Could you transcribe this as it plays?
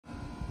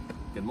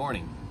Good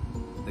morning.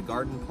 The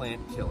garden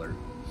plant killer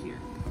here.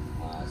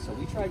 So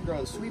we tried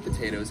growing sweet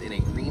potatoes in a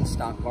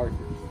Greenstalk garden.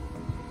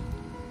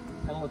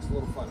 Kind of looks a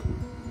little funny.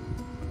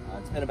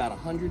 It's been about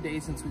 100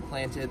 days since we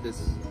planted this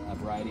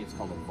variety. It's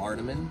called a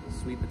Vardaman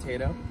sweet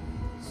potato.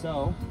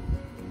 So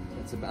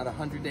it's about a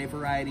 100-day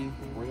variety.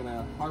 We're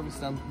gonna harvest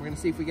them. We're gonna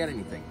see if we get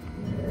anything.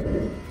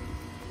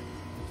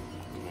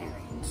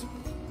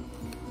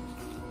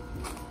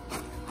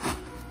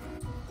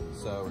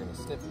 So we're gonna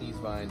snip these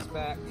vines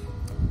back.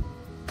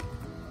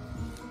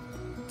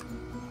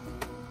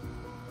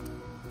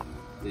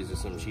 These are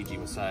some Chiji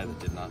Masai that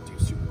did not do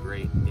super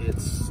great.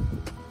 It's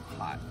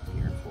hot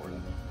here in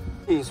Florida.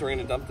 So we're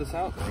gonna dump this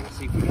out. We're gonna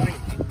see if we got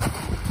anything.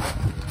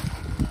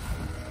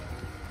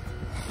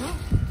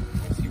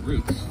 I see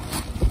roots.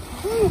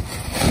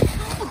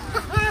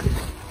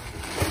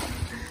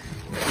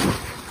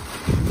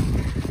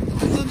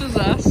 This is a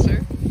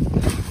disaster.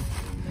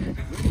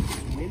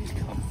 Wind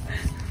comes.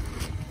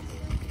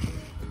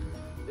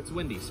 It's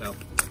windy, so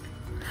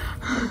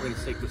we're gonna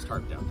take this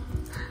tarp down.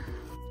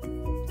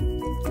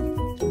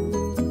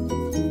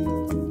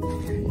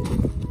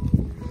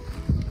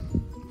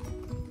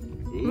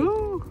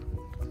 Ooh.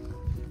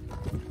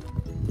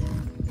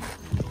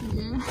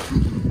 Yeah.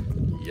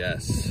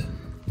 Yes,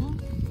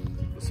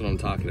 that's what I'm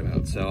talking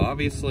about. So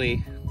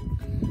obviously,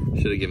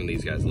 should have given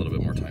these guys a little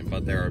bit more time,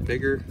 but there are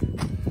bigger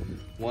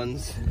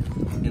ones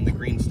in the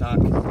Greenstalk,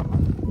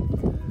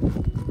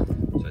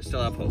 so I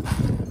still have hope.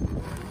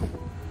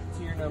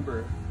 Tier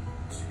number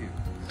 2.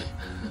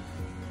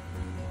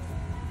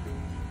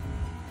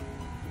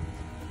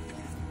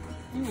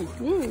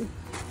 Ooh.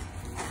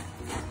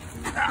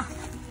 Ah.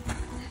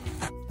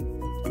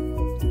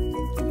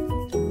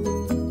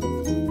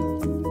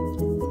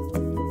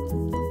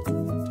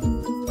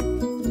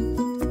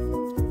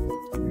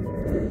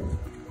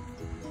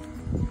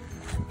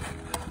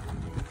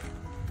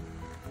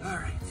 All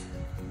right,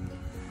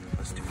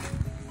 let's do it.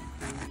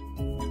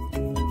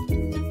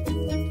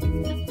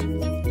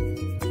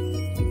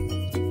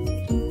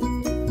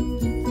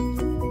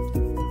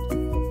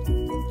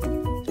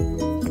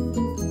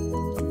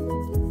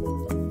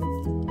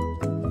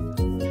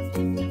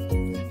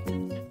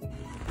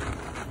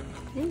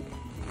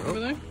 Over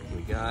there?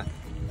 We got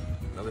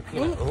another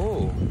peanut.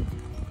 Oh,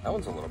 that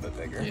one's a little bit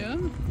bigger. Yeah.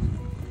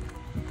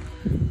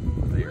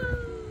 They're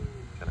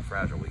kind of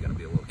fragile. We got to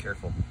be a little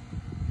careful.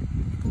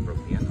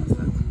 Broke the end off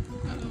that.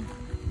 Uh-oh.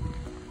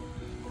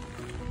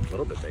 A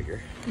little bit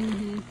bigger.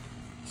 Mm-hmm.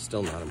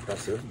 Still not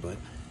impressive, but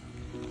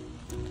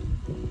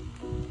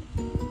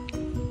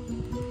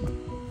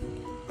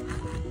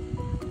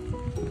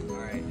all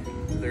right.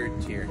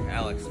 Third tier.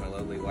 Alex, my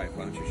lovely wife,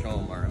 why don't you show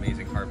them our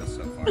amazing harvest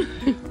so far?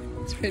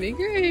 It's pretty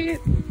great.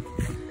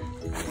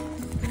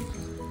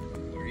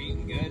 We're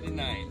eating good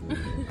tonight.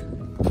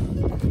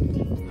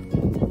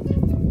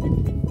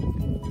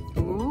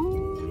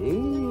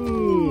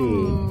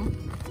 Ooh.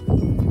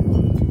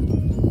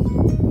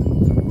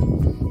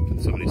 Can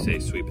somebody say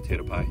sweet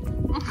potato pie?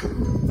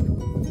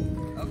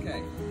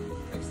 Okay,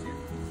 next tier.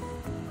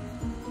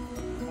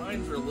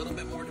 Vines are a little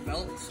bit more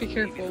developed. So Be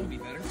careful. maybe it'll be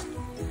better.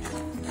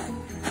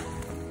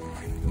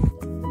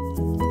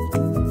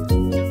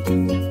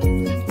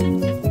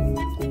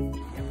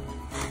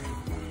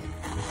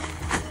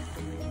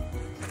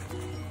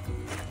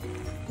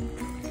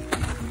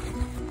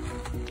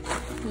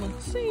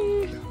 Let's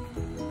see.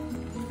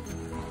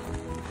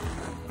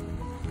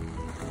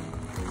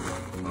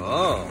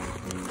 Oh,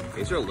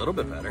 these are a little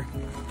bit better.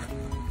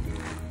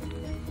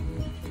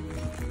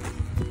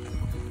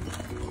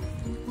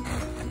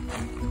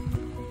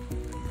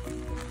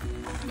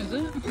 Is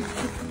it?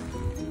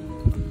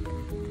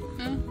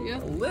 Yeah.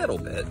 A little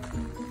bit.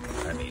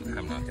 I mean,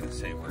 I'm not gonna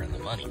say we're in the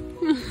money,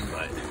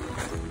 but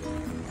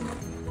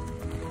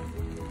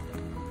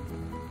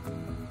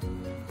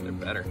they're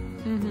better.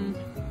 Mm-hmm.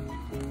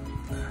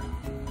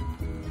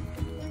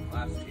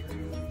 Last tier.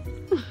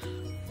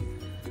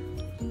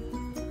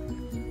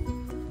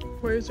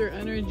 Where's your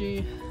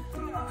energy?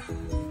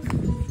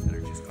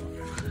 Energy's gone.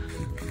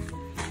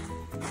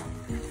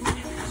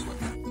 This one.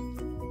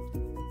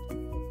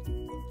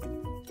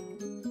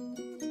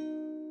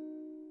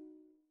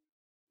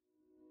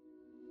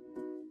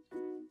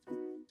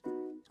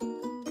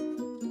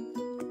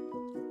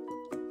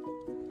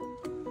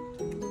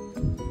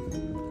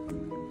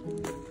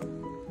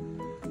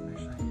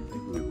 Actually,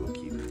 maybe we will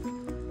keep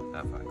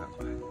that fine. That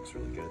one looks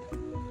really good.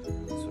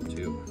 This one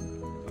too.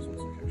 Those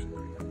ones look actually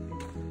pretty healthy.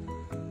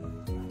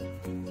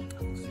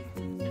 We'll see.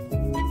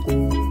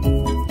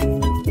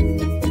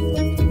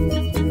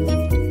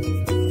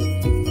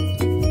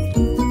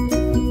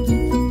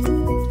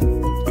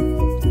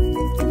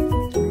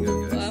 Here we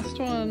go, guys. Last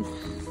one.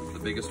 The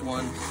biggest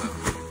one, so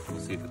we'll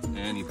see if it's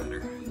any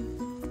better.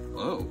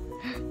 Oh,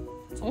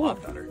 it's a Oh.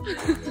 lot better.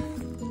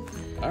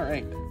 All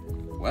right,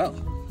 well,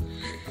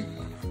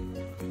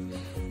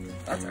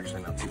 that's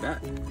actually not too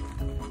bad.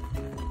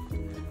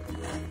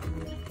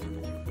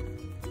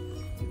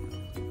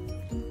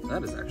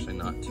 That is actually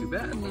not too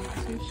bad Not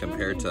too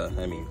compared shabby.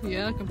 to, I mean,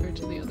 Yeah, compared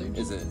to the others.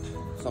 is it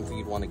something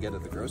you'd want to get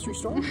at the grocery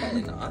store?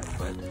 Probably not,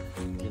 but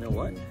you know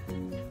what?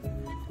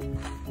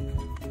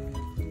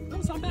 That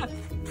was not bad.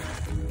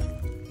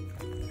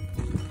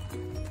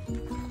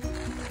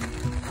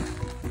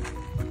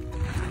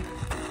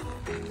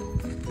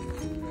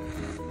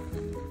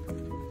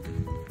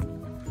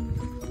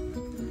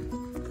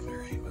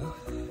 Alright, well,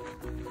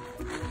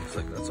 looks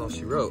like that's all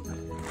she wrote.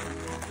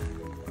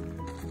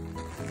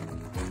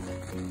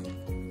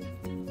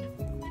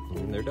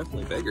 And they're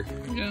definitely bigger.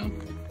 Yeah.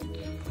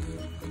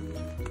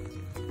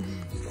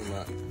 Still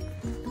not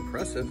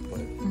impressive,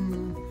 but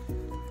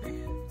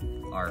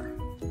our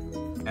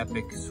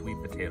epic sweet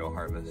potato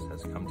harvest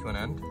has come to an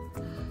end.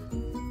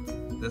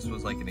 This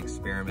was like an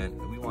experiment.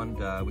 We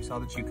wanted, we saw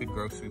that you could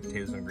grow sweet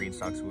potatoes in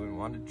Greenstalk, so we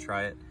wanted to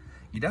try it.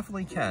 You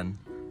definitely can,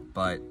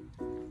 but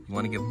you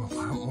want to give them a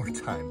lot more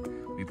time.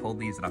 We pulled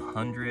these at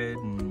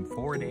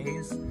 104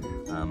 days.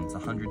 It's a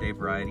 100-day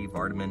variety,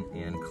 Vardaman,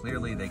 and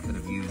clearly they could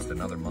have used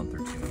another month or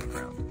two in the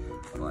ground.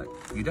 But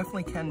you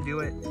definitely can do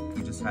it.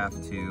 You just have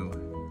to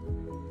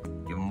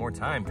give them more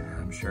time.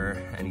 I'm sure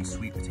any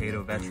sweet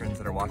potato veterans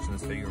that are watching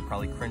this video are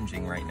probably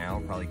cringing right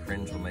now, probably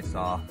cringed when they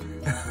saw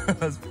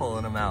us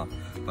pulling them out.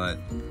 But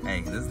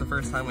hey, this is the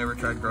first time we ever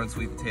tried growing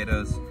sweet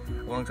potatoes.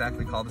 I won't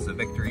exactly call this a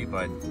victory,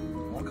 but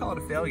I won't call it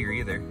a failure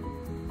either.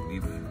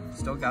 We've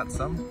still got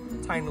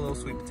some tiny little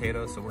sweet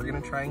potatoes, so we're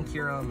gonna try and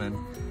cure them and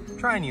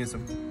try and use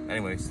them.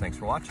 Anyways, thanks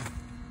for watching.